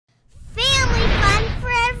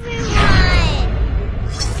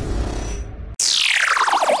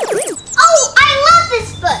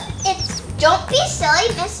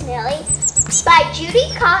Millie by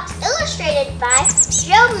Judy Cox, illustrated by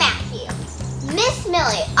Joe Matthew. Miss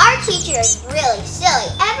Millie, our teacher, is really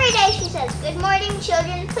silly. Every day she says, "Good morning,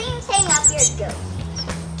 children. Please hang up your ghosts."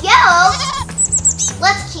 Ghosts?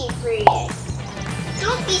 Let's keep reading.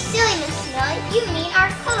 Don't be silly, Miss Millie. You mean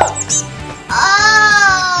our coats. Oh,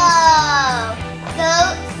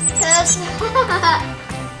 coats.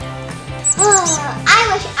 I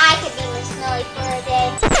wish I could be Miss Millie for a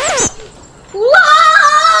day. Whoa!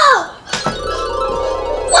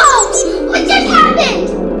 Whoa! What just happened?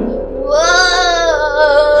 Whoa!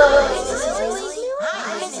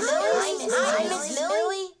 Hi, Miss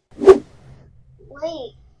Millie.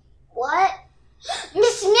 Wait, what?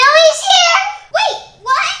 Miss Millie's here? Wait,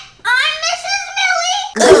 what? I'm Mrs. Millie?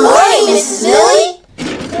 Good morning, Mrs. Millie.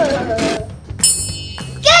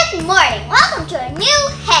 Good morning. Welcome to a new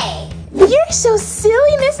hay. You're so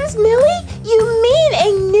silly, Mrs. Millie. You mean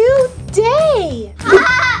a new day.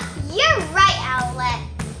 Ha! You're right, Owlette.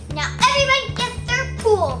 Now everybody get their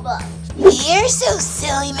pool books. You're so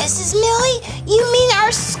silly, Mrs. Millie. You mean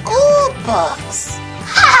our school books.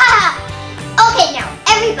 Ha! Okay, now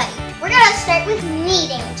everybody, we're gonna start with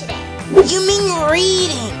kneading today. You mean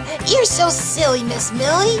reading. You're so silly, Miss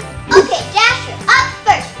Millie. Okay, Dasher, up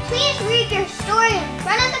first. Please read your story in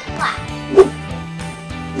front of the class.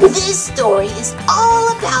 This story is all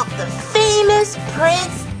about the famous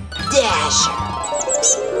Prince Dasher.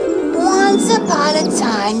 Once upon a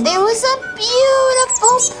time, there was a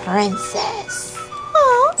beautiful princess.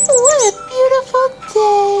 Oh, what a beautiful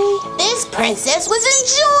day. This princess was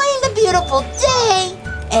enjoying the beautiful day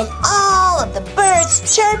and all of the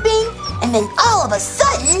birds chirping, and then all of a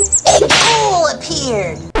sudden, a ghoul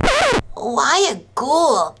appeared. Why a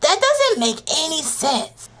ghoul? That doesn't make any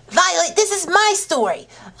sense. Violet, this is my story.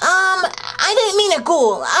 I didn't mean a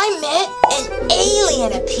ghoul. I meant an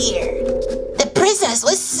alien appeared. The princess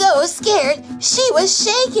was so scared, she was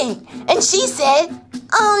shaking. And she said,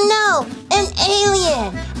 "Oh no, an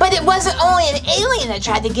alien." But it wasn't only an alien that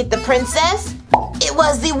tried to get the princess. It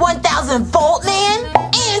was the 1,000-volt man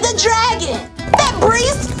and the dragon that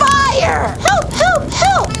breathed fire. Help, help,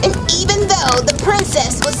 help. And even though the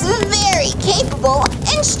princess was very capable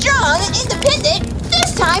and strong and independent,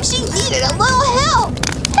 this time she needed a little help.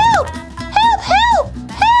 Help, help, help,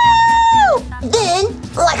 help. Then,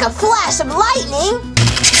 like a flash of lightning,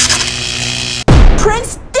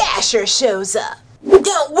 Prince Dasher shows up.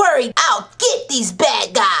 Don't worry, I'll get these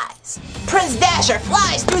bad guys. Prince Dasher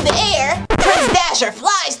flies through the air. Prince Dasher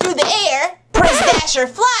flies through the air. Prince Dasher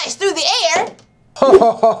flies through the air. Ha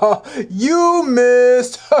ha ha ha! You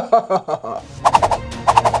missed! Ha ha ha ha!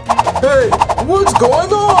 Hey, what's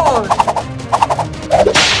going on?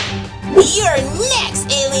 You're next,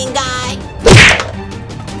 alien guy.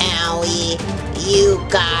 Owie, you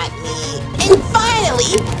got me. And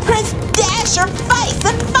finally, Prince Dasher fights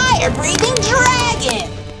a fire-breathing dragon.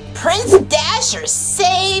 Prince Dasher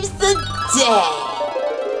saves the day.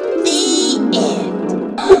 The end.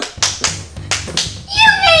 You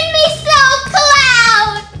made me so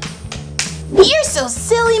proud! You're so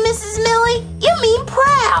silly, Mrs. Millie. You mean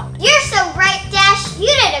proud. You're so right, Dash.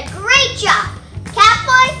 You did a great job.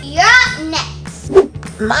 Catboy, you're up next.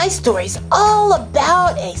 My story's all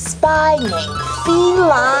about a spy named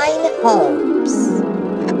Feline Holmes.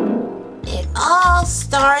 It all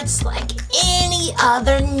starts like any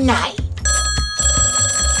other night.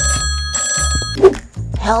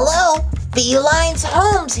 Hello, Feline's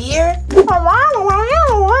Holmes here.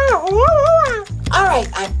 Alright,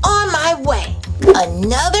 I'm on my way.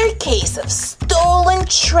 Another case of stolen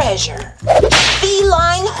treasure.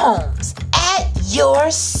 Feline Holmes, at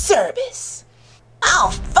your service.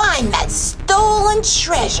 I'll find that stolen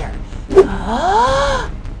treasure.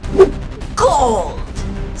 Gold.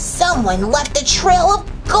 Someone left a trail of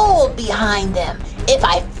gold behind them. If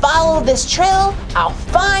I follow this trail, I'll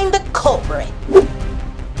find the culprit.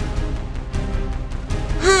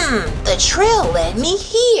 The trail led me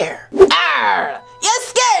here. Arr! You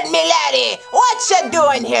scared me, laddie! What you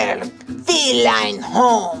doing here, Feline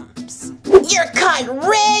Holmes? You're caught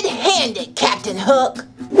red-handed, Captain Hook.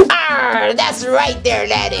 Arr! That's right there,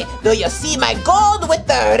 laddie. Do you see my gold with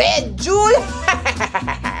the red jewel?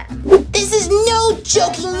 This is no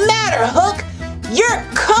joking matter, Hook. You're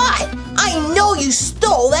caught. I know you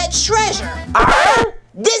stole that treasure. Arr!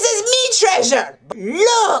 This is me treasure.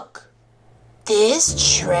 Look. This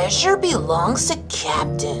treasure belongs to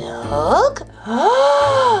Captain Hook?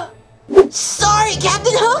 Sorry,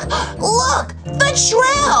 Captain Hook. Look, the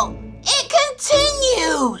trail. It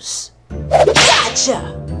continues. Gotcha.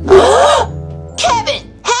 Kevin,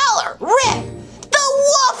 Howler, Rick, the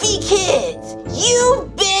Wolfie kids.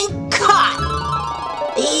 You've been caught.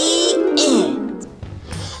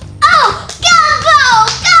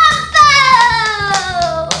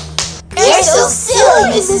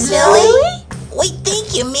 Mrs. Millie. We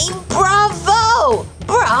think you mean bravo!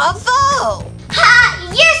 Bravo! Ha!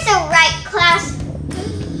 You're so right, class.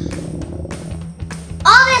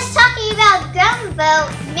 All this talking about gumbo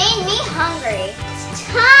made me hungry. It's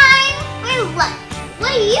time for lunch.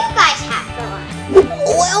 What do you guys have for lunch?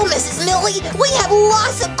 Well, Mrs. Millie, we have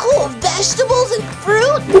lots of cool vegetables and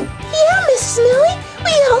fruit. Yeah, Mrs. Millie.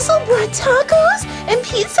 We also brought tacos and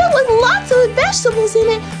pizza with lots of vegetables in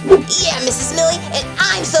it. Yeah, Mrs. Millie, and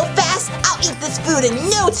I'm so fast, I'll eat this food in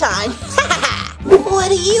no time. What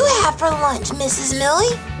do you have for lunch, Mrs.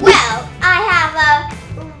 Millie? Well, I have a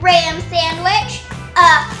ram sandwich,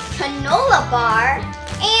 a canola bar,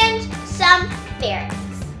 and some berries.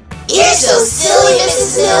 You're so silly,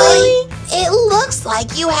 Mrs. Millie. It looks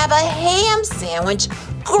like you have a ham sandwich,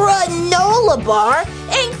 granola bar,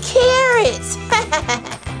 and carrots.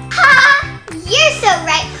 Ha! You're so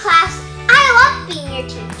right, class. I love being your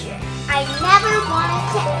teacher. I never wanted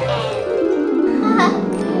to end.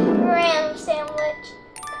 Ram sandwich.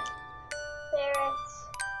 Carrots.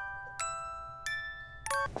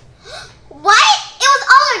 What? It was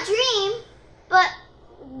all a dream. But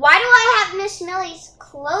why do I have Miss Millie's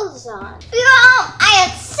clothes on? We were home. I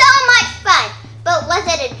had so much fun. But was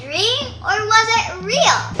it a dream or was it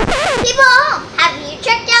real? People at home, have you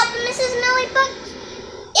checked out the Mrs. Millie books?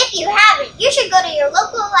 If you haven't, you should go to your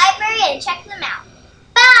local library and check them out.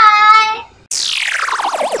 Bye!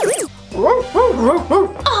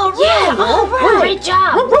 Oh, yeah! All right. Great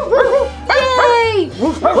job! Yay!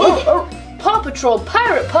 We did it! Paw Patrol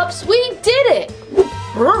Pirate Pups, we did it!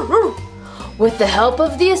 With the help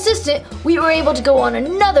of the assistant, we were able to go on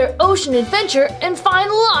another ocean adventure and find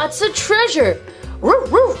lots of treasure.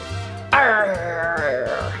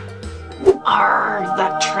 Arr! Arr, the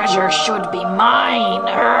treasure should be mine.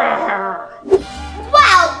 Arr.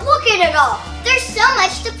 Wow, look at it all! There's so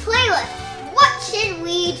much to play with. What should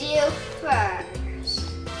we do first?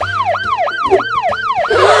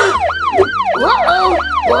 Uh-oh!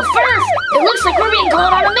 Well, first, it looks like we're being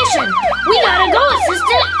called on a mission. We gotta go,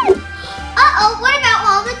 assistant! Uh-oh, what about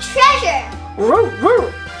all the treasure?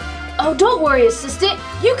 Oh, don't worry, assistant.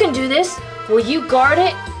 You can do this. Will you guard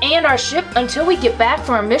it and our ship until we get back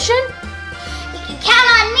from our mission? You can count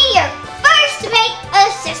on me, your first mate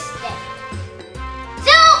assistant.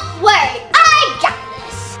 Don't worry, I got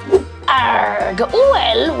this. Arg,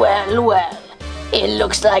 well. It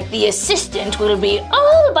looks like the assistant will be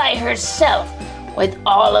all by herself with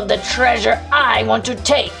all of the treasure I want to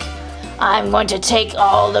take. I'm going to take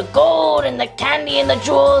all the gold and the candy and the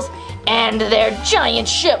jewels and their giant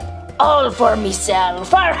ship all for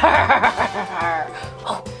myself.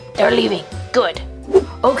 Oh, they're leaving. Good.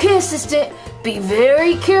 Okay, assistant, be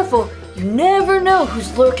very careful. You never know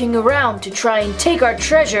who's lurking around to try and take our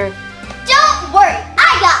treasure. Don't worry,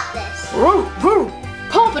 I got this.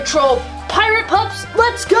 Paw Patrol, Pirate Pups,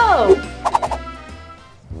 let's go!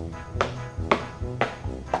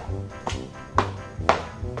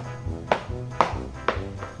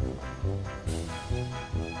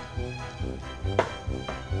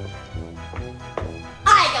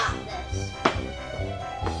 I got this.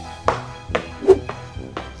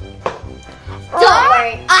 Don't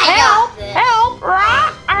worry, I got this. Help!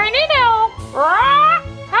 I need help!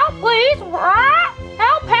 Help, please!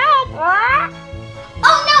 Help!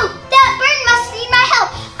 Oh no, that bird must need my help.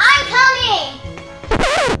 I'm coming.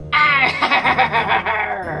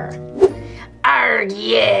 Arr,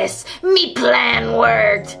 yes, me plan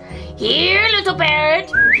worked. Here, little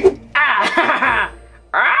parrot.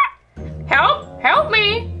 Help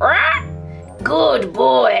me. Good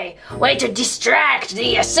boy. Way to distract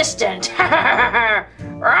the assistant.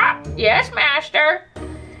 Yes, master.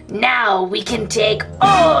 Now we can take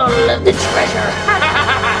all of the treasure.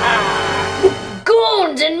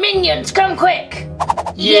 Goons and minions, come quick.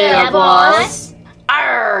 Yeah, boss.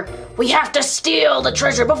 Arr, we have to steal the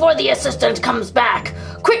treasure before the assistant comes back.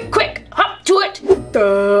 Quick, hop to it.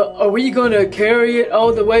 Are we gonna carry it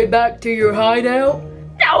all the way back to your hideout?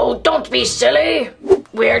 No, don't be silly.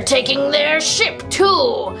 We're taking their ship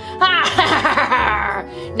too.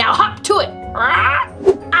 Now hop to it.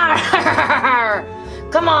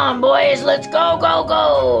 Come on, boys, let's go.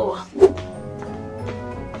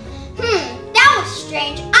 That was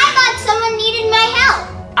strange. I thought someone needed my help.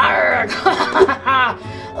 Arr.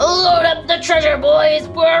 Load up the treasure, boys.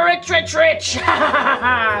 We're rich.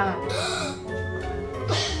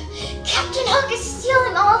 Captain Hook is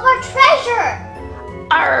stealing all of our treasure.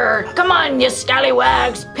 Arr, come on, you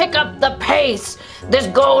scallywags, pick up the pace. This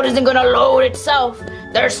gold isn't gonna load itself.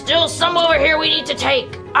 There's still some over here we need to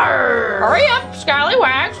take. Arr. Hurry up,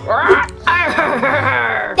 scallywags. Arr.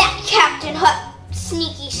 That Captain Hook,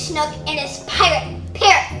 sneaky snook, and his pirate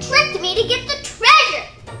parrot tricked me to get the treasure.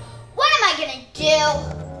 What am I gonna do?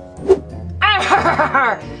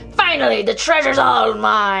 Finally, the treasure's all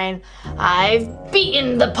mine. I've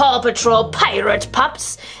beaten the Paw Patrol pirate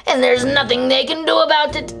pups, and there's nothing they can do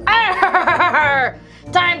about it.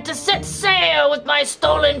 Time to set sail with my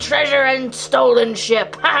stolen treasure and stolen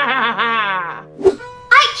ship. I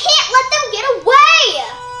can't let them get away.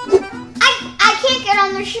 I can't get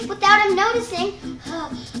on their ship without him noticing.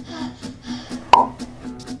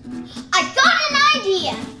 I got an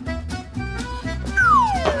idea.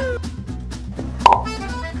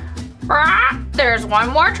 There's one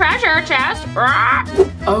more treasure chest.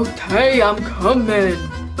 Okay, I'm coming.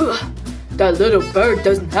 Ugh, that little bird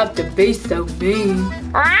doesn't have to be so mean.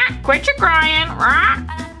 Quit your crying.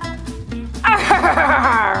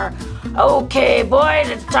 Okay, boys,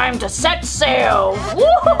 it's time to set sail.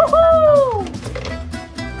 Woo-hoo-hoo-hoo!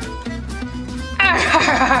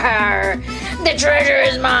 The treasure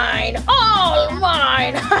is mine, all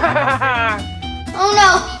mine. Oh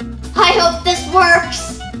no, I hope this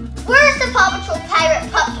works. Where's the Paw Patrol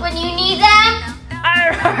pirate pups when you need them?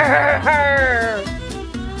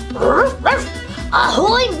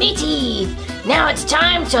 Ahoy, matey! Now it's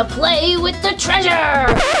time to play with the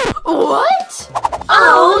treasure. What?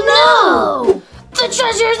 Oh no! The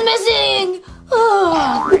treasure's missing!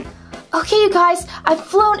 Okay, you guys, I've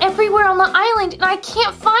flown everywhere on the island and I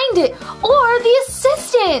can't find it, or the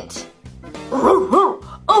assistant.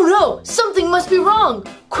 Oh no, something must be wrong.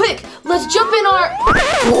 Quick, let's jump in our...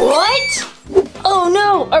 What? Oh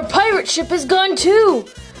no, our pirate ship is gone too.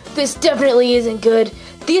 This definitely isn't good.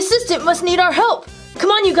 The assistant must need our help.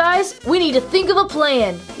 Come on, you guys, we need to think of a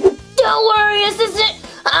plan. Don't worry, assistant.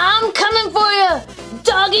 I'm coming for you.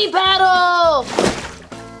 Doggy paddle.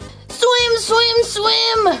 Swim, swim,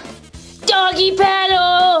 swim. Doggy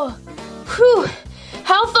paddle. Whew,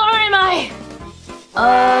 how far am I?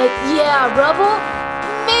 Yeah, Rubble?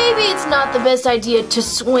 Maybe it's not the best idea to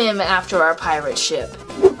swim after our pirate ship.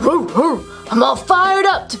 I'm all fired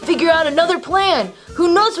up to figure out another plan.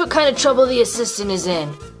 Who knows what kind of trouble the assistant is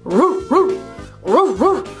in?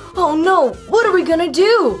 Oh no, what are we gonna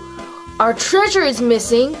do? Our treasure is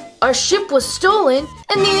missing, our ship was stolen,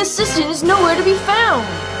 and the assistant is nowhere to be found.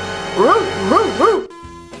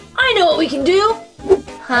 I know what we can do.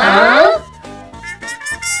 Huh?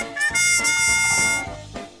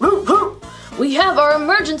 We have our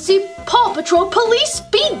emergency Paw Patrol police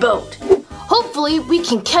speedboat. Hopefully we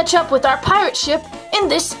can catch up with our pirate ship in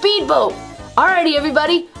this speedboat. Alrighty,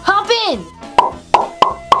 everybody, hop in.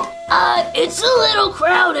 It's a little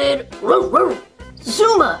crowded.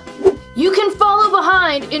 Zuma, you can follow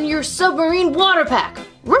behind in your submarine water pack.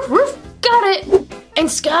 Got it. And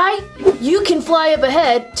Sky, you can fly up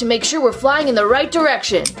ahead to make sure we're flying in the right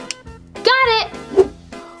direction. Got it.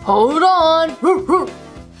 Hold on.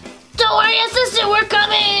 Don't worry, assistant, we're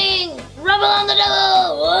coming. Rubble on the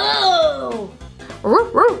double.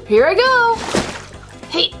 Whoa. Here I go.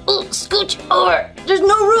 Hey, scooch over. There's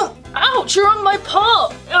no room. Ouch, you're on my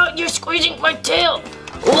paw. You're squeezing my tail.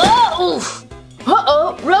 Whoa!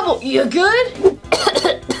 Uh-oh, Rebel, you good?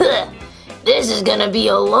 This is gonna be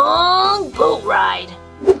a long boat ride.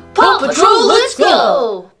 Paw Patrol, let's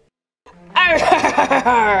go!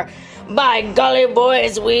 By golly,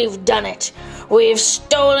 boys, we've done it. We've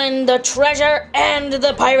stolen the treasure and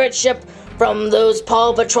the pirate ship from those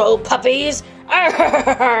Paw Patrol puppies.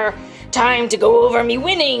 Time to go over me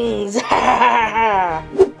winnings.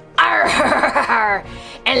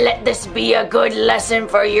 And let this be a good lesson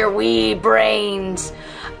for your wee brains.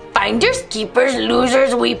 Finders, keepers,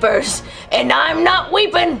 losers, weepers. And I'm not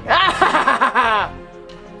weeping. I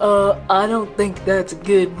don't think that's a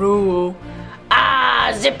good rule.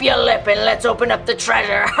 Zip your lip and let's open up the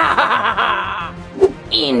treasure.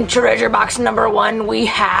 In treasure box number 1, we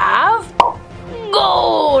have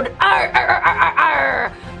gold.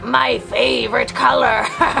 My favorite color.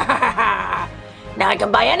 Now I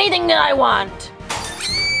can buy anything that I want.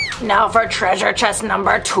 Now for treasure chest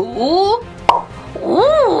number 2.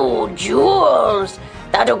 Ooh, jewels.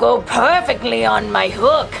 That'll go perfectly on my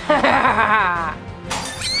hook.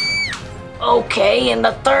 Okay, in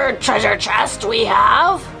the third treasure chest we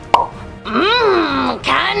have...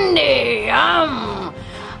 candy,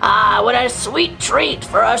 what a sweet treat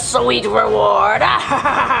for a sweet reward.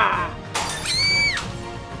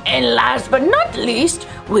 And last but not least,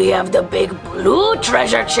 we have the big blue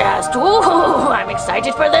treasure chest. Ooh, I'm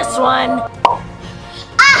excited for this one.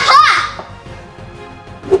 Aha!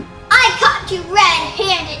 I caught you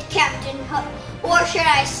red-handed, Captain Hook. Or should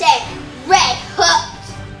I say, red-hooked.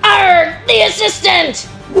 Arr, the assistant!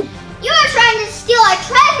 You are trying to steal our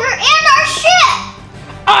treasure and our ship!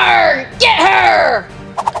 Arr, get her!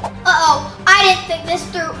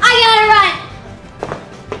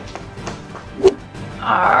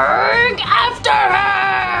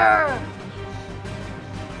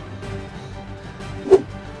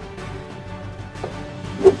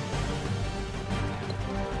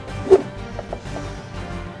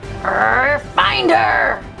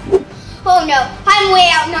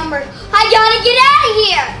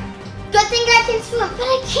 But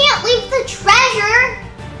I can't leave the treasure.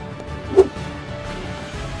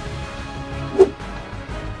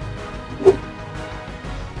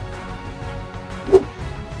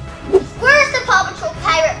 Where's the Paw Patrol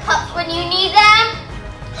pirate pups when you need them?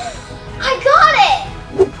 I got it.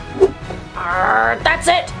 That's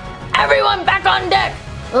it. Everyone back on deck.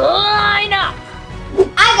 Line up.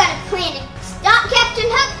 I got a plan to stop Captain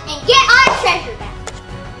Hook and get our treasure back.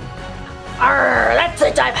 That's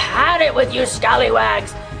it. I've had it with you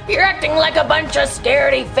scallywags. You're acting like a bunch of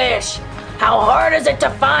scaredy fish. How hard is it to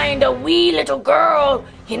find a wee little girl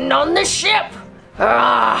hidden on the ship?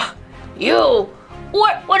 You.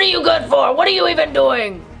 What are you good for? What are you even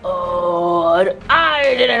doing? Oh,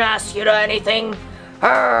 I didn't ask you to anything.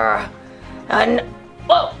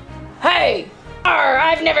 Whoa, hey.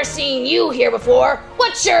 I've never seen you here before.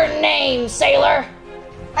 What's your name, sailor?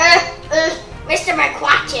 Mr.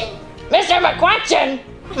 McQuatchin. Mr. McQuatchin?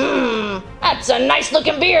 That's a nice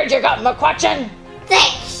looking beard you got, McQuatchin.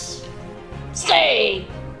 Thanks. Say,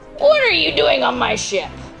 what are you doing on my ship?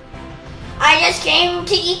 I just came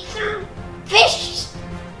to eat some fish,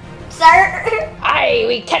 sir. Aye,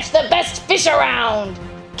 we catch the best fish around.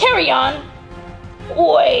 Carry on.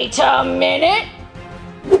 Wait a minute.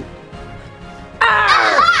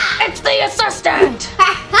 It's the assistant.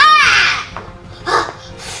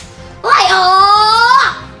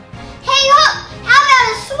 Hey, Hook, how about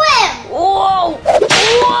a swim? Whoa!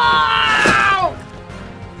 Wow!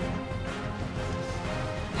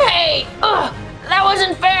 Hey, that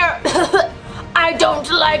wasn't fair. I don't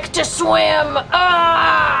like to swim.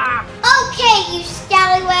 Okay, you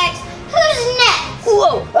scallywags, who's next?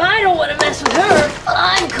 Whoa! I don't want to mess with her.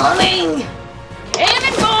 I'm coming.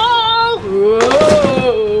 Cannonball!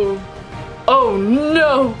 Whoa! Oh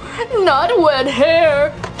no, not wet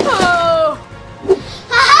hair. Oh.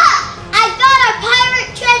 Haha! I got our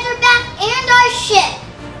pirate treasure back and our ship.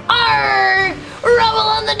 Arr! Rubble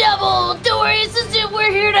on the double! Don't worry, assistant,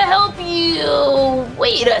 we're here to help you.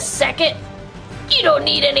 Wait a second. You don't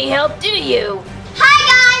need any help, do you? Hi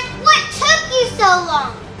guys! What took you so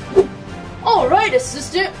long? All right,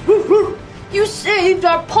 assistant. You saved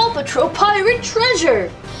our Paw Patrol pirate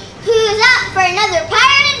treasure. Who's up for another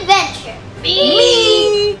pirate adventure?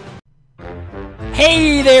 Me!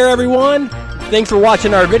 Hey there, everyone! Thanks for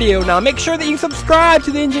watching our video. Now make sure that you subscribe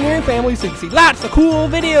to the Engineering Family so you can see lots of cool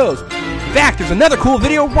videos. In fact, there's another cool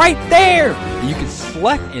video right there. You can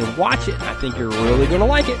select and watch it. I think you're really going to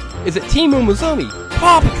like it. Is it Team Umizoomi,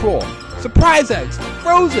 Paw Patrol, Surprise Eggs,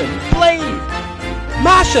 Frozen, Blade,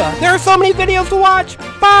 Masha? There are so many videos to watch.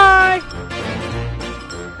 Bye!